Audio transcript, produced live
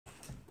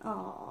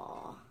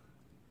Aww.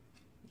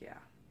 Yeah.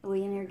 Are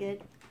we in here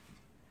good?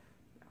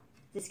 Yeah.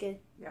 This good?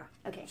 Yeah.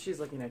 Okay. She's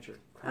looking at your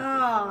coffee.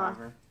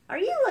 Aww. Are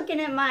you looking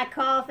at my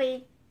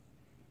coffee?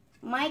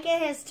 Micah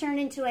has turned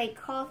into a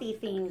coffee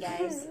fiend,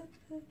 guys.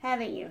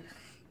 Haven't you?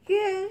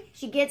 Yeah.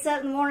 She gets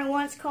up in the morning,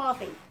 wants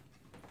coffee.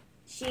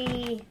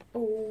 She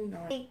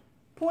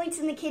points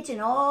in the kitchen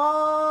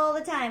all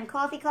the time.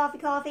 Coffee, coffee,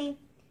 coffee.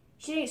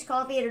 She drinks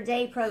coffee at her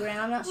day program.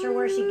 I'm not sure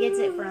where she gets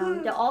it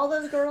from. Do all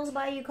those girls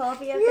buy you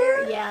coffee up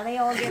there? Yeah, they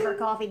all give her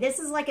coffee. This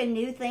is like a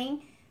new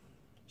thing.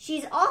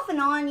 She's off and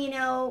on, you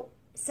know,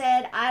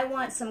 said, I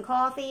want some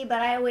coffee,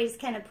 but I always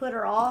kind of put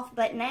her off.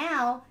 But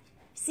now,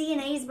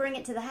 CNAs bring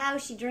it to the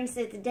house. She drinks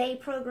it at the day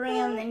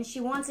program. Then she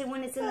wants it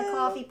when it's in the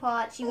coffee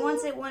pot. She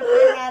wants it when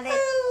I have it.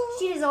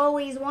 She just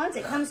always wants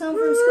it. Comes home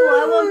from school,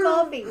 I want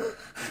coffee.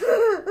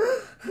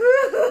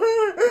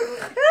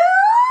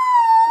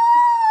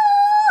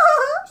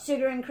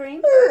 Sugar and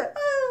cream?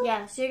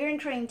 Yeah, sugar and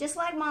cream, just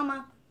like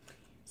Mama.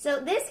 So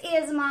this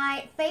is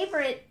my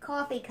favorite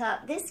coffee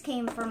cup. This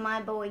came from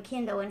my boy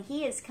Kendal, and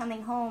he is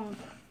coming home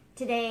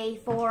today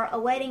for a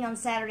wedding on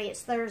Saturday.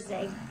 It's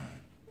Thursday.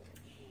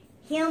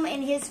 Him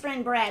and his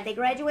friend Brad, they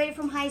graduated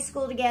from high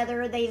school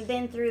together. They've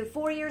been through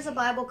 4 years of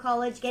Bible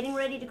college, getting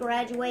ready to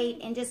graduate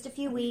in just a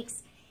few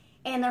weeks,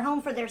 and they're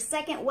home for their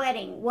second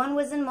wedding. One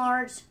was in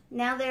March.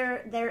 Now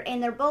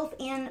they're both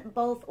in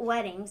both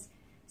weddings.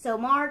 So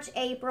March,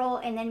 April,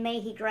 and then May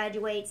he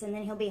graduates, and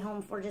then he'll be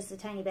home for just a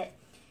tiny bit.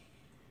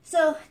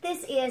 So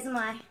this is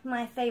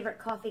my favorite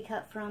coffee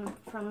cup from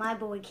my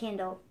boy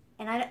Kendal.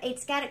 And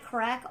it's got a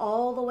crack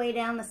all the way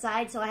down the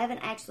side, so I haven't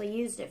actually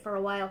used it for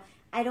a while.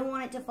 I don't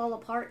want it to fall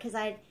apart because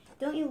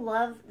don't you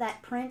love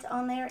that print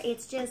on there?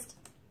 It's just,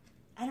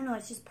 I don't know,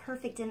 it's just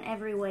perfect in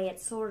every way.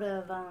 It's sort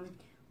of,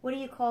 what do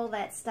you call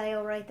that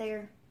style right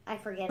there? I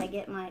forget, I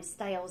get my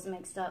styles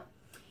mixed up.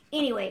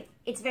 Anyway,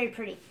 it's very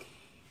pretty.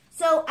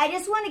 So I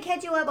just want to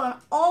catch you up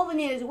on all the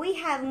news. We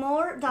have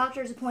more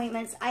doctor's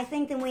appointments, I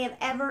think, than we have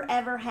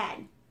ever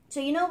had. So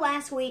you know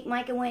last week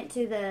Micah went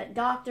to the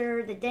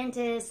doctor, the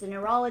dentist, the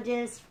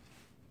neurologist,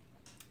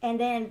 and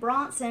then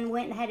Bronson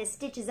went and had his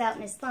stitches out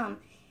in his thumb.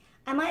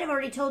 I might have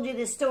already told you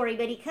this story,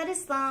 but he cut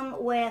his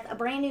thumb with a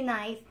brand new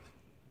knife,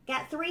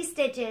 got 3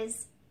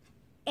 stitches,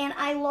 and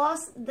I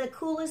lost the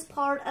coolest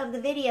part of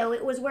the video.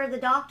 It was where the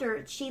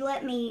doctor, she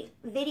let me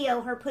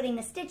video her putting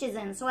the stitches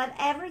in. So I have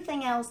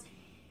everything else.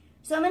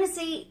 So I'm going to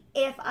see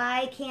if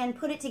I can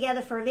put it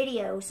together for a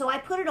video. So I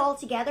put it all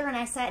together, and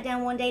I sat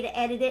down one day to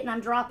edit it, and I'm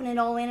dropping it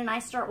all in, and I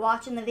start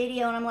watching the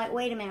video, and I'm like,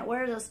 wait a minute,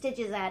 where are those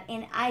stitches at?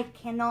 And I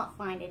cannot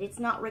find it. It's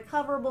not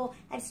recoverable.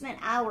 I've spent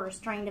hours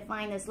trying to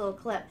find this little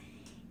clip.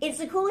 It's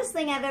the coolest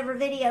thing I've ever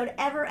videoed,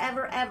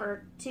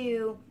 ever,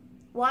 to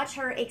watch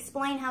her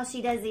explain how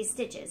she does these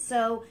stitches.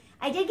 So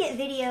I did get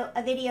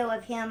a video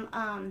of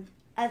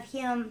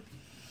him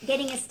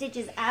getting his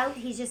stitches out.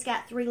 He's just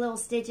got 3 little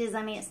stitches.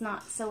 I mean, it's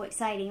not so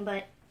exciting,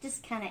 but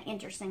just kind of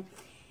interesting.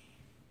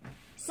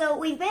 So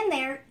we've been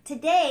there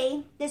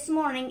today, this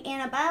morning, in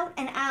about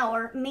an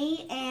hour.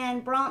 Me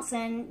and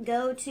Bronson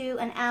go to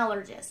an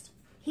allergist.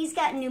 He's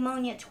got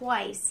pneumonia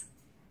twice.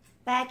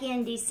 Back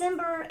in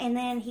December, and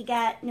then he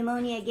got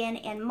pneumonia again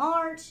in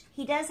March.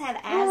 He does have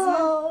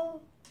asthma,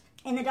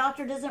 and the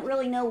doctor doesn't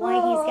really know why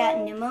he's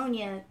gotten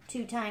pneumonia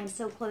 2 times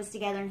so close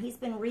together, and he's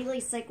been really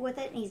sick with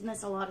it, and he's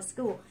missed a lot of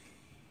school.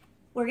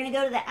 We're going to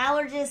go to the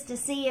allergist to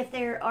see if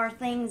there are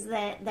things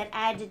that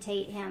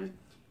agitate him,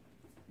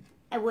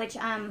 which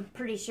I'm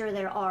pretty sure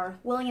there are.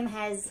 William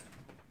has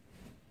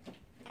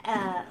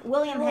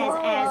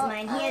asthma,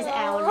 and he has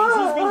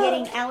allergies. He's been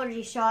getting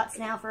allergy shots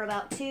now for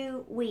about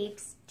 2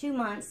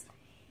 months.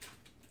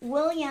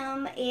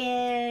 William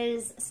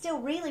is still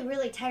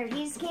really tired.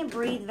 He just can't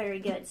breathe very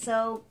good.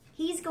 So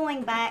he's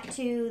going back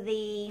to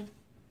the,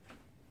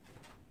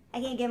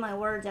 I can't get my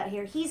words out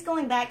here. He's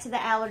going back to the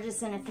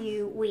allergist in a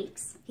few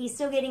weeks. He's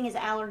still getting his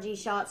allergy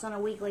shots on a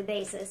weekly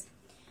basis.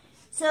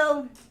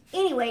 So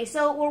anyway,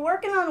 so we're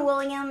working on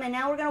William, and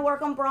now we're going to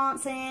work on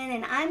Bronson,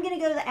 and I'm going to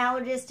go to the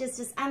allergist just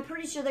to, I'm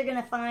pretty sure they're going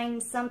to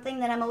find something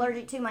that I'm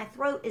allergic to. My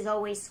throat is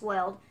always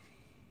swelled.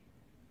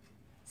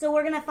 So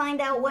we're going to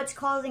find out what's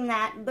causing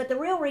that. But the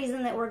real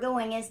reason that we're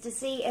going is to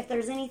see if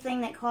there's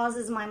anything that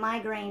causes my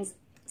migraines.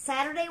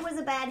 Saturday was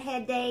a bad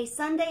head day.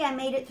 Sunday I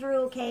made it through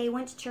okay,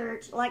 went to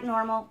church like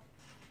normal.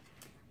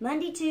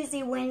 Monday,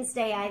 Tuesday,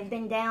 Wednesday I've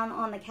been down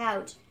on the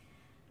couch.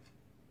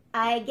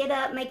 I get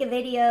up, make a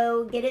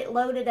video, get it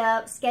loaded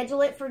up,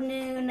 schedule it for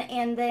noon,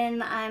 and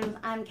then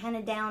I'm kind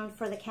of down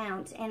for the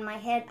count. And my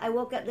head, I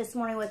woke up this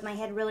morning with my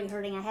head really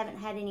hurting. I haven't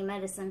had any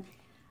medicine.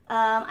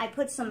 I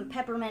put some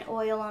peppermint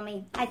oil on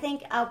me. I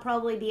think I'll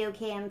probably be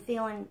okay. I'm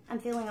feeling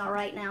all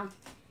right now.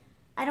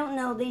 I don't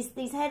know.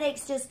 These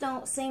headaches just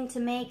don't seem to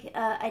make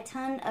a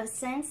ton of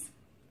sense.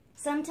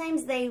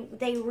 Sometimes they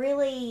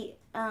really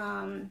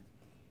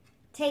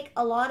take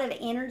a lot of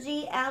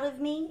energy out of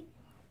me,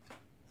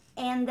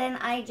 and then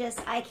I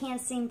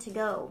can't seem to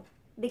go.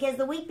 Because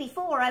the week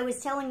before, I was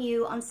telling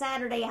you on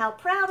Saturday how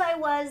proud I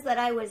was that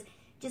I was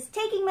just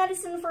taking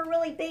medicine for a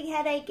really big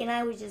headache, and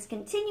I was just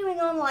continuing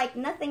on like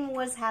nothing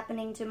was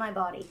happening to my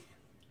body.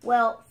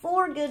 Well,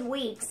 4 good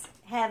weeks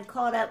have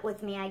caught up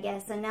with me, I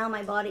guess, and now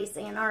my body's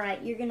saying, all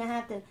right, you're going to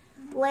have to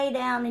lay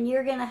down and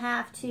you're going to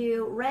have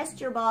to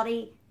rest your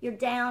body. You're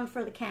down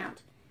for the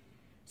count.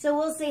 So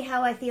we'll see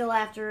how I feel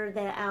after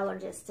the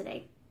allergist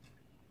today.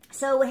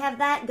 So we have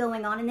that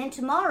going on. And then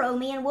tomorrow,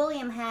 me and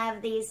William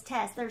have these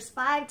tests. There's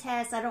 5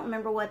 tests. I don't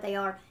remember what they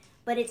are,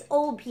 but it's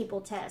old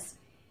people tests.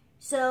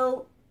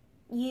 So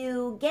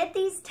you get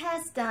these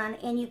tests done,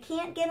 and you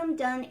can't get them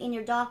done in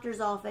your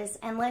doctor's office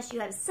unless you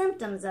have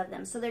symptoms of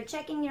them. So they're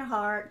checking your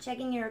heart,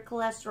 checking your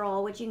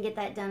cholesterol, which you can get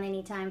that done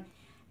anytime.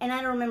 And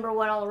I don't remember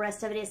what all the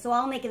rest of it is. So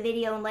I'll make a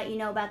video and let you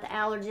know about the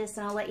allergist,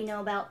 and I'll let you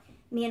know about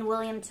me and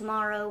William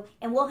tomorrow.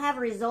 And we'll have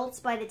results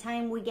by the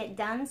time we get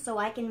done, so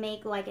I can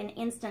make like an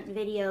instant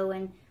video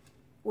and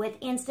with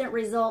instant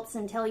results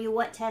and tell you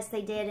what tests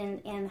they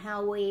did and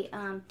how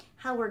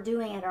we're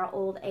doing at our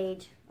old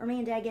age. Are me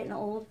and Dad getting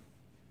old?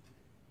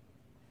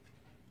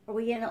 Are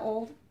we getting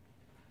old?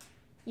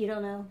 You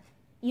don't know.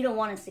 You don't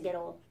want us to get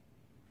old.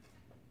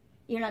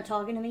 You're not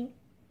talking to me?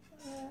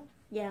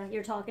 Yeah,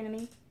 you're talking to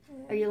me?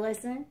 Are you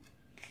listening?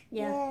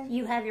 Yeah.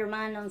 You have your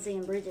mind on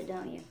seeing Bridget,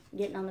 don't you?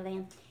 Getting on the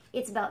van.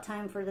 It's about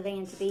time for the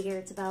van to be here.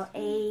 It's about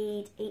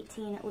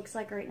 8:18, it looks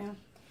like right now.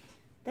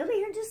 They'll be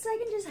here in just a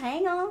second. Just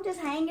hang on. Just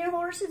hang your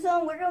horses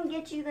on. We're going to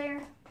get you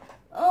there.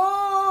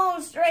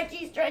 Oh,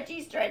 stretchy,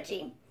 stretchy,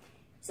 stretchy.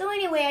 So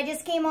anyway, I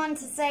just came on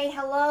to say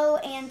hello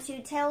and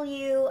to tell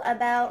you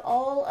about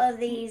all of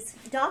these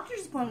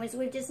doctor's appointments.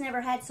 We've just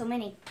never had so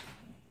many.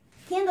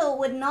 Kendal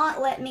would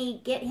not let me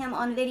get him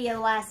on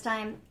video last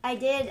time. I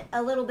did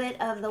a little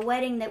bit of the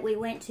wedding that we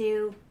went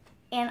to,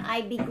 and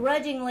I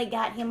begrudgingly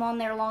got him on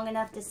there long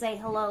enough to say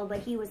hello, but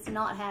he was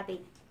not happy.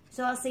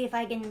 So I'll see if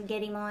I can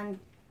get him on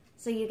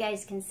so you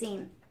guys can see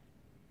him.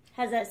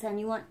 How's that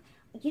sound? You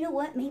know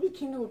what? Maybe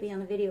Kendal will be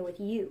on a video with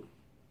you.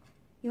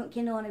 You want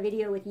Kendal on a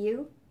video with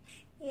you?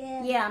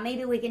 Yeah. Yeah,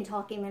 maybe we can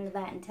talk him into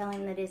that and tell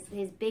him that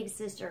his big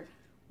sister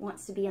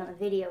wants to be on a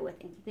video with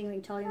him. You think we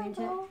can talk him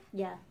into it?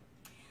 Yeah.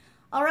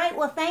 All right,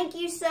 well, thank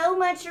you so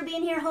much for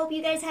being here. Hope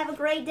you guys have a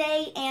great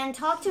day, and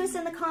talk to us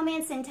in the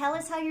comments and tell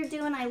us how you're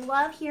doing. I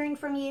love hearing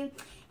from you.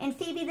 And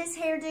Phoebe, this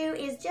hairdo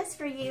is just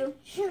for you.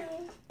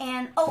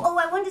 And, oh,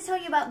 I wanted to tell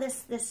you about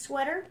this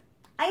sweater.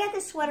 I got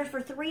this sweater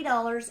for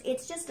 $3.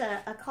 It's just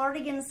a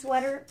cardigan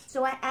sweater.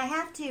 So I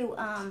have to,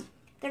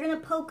 they're going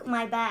to poke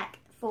my back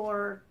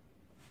for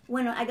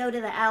when I go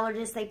to the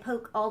allergist. They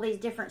poke all these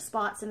different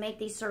spots and make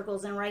these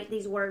circles and write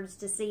these words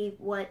to see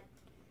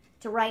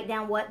to write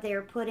down what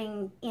they're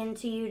putting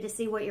into you to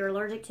see what you're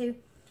allergic to.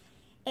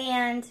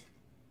 And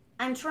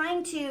I'm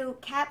trying to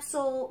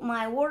capsule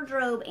my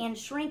wardrobe and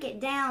shrink it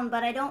down,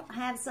 but I don't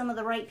have some of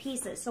the right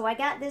pieces. So I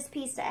got this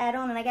piece to add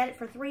on, and I got it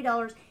for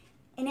 $3.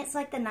 And it's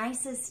like the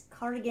nicest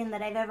cardigan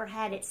that I've ever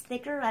had. It's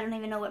thicker. I don't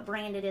even know what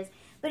brand it is.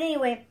 But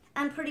anyway,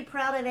 I'm pretty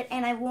proud of it,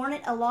 and I've worn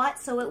it a lot,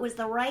 so it was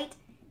the right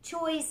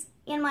choice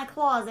in my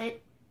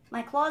closet.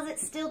 My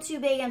closet's still too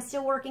big. I'm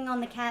still working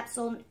on the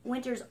capsule.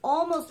 Winter's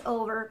almost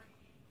over,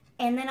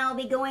 and then I'll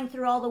be going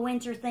through all the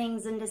winter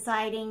things and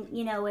deciding,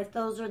 you know, if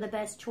those are the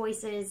best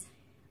choices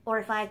or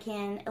if I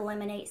can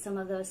eliminate some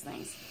of those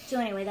things. So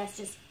anyway, that's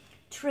just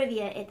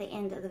trivia at the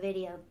end of the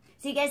video.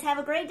 So you guys have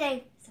a great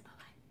day. Say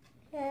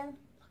bye-bye. Yeah.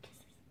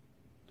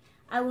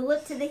 I will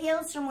look to the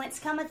hills from whence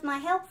cometh my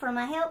help, for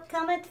my help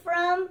cometh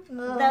from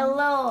the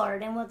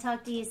Lord. And we'll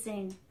talk to you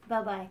soon.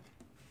 Bye-bye.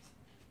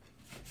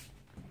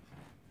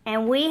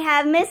 And we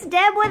have Miss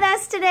Deb with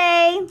us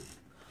today.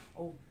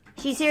 Oh.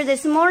 She's here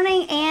this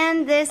morning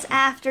and this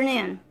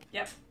afternoon.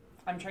 Yep.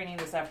 I'm training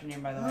this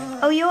afternoon, by the way.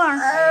 Oh, you are?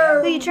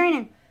 Who are you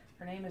training?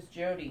 Her name is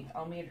Jody.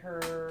 I'll meet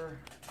her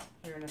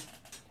here in an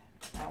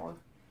hour.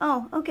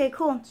 Oh, okay,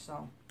 cool.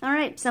 So. All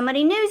right,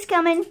 somebody new's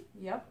coming.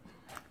 Yep.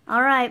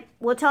 All right,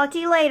 we'll talk to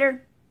you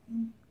later.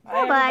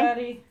 Bye,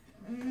 Bye-bye.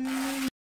 everybody.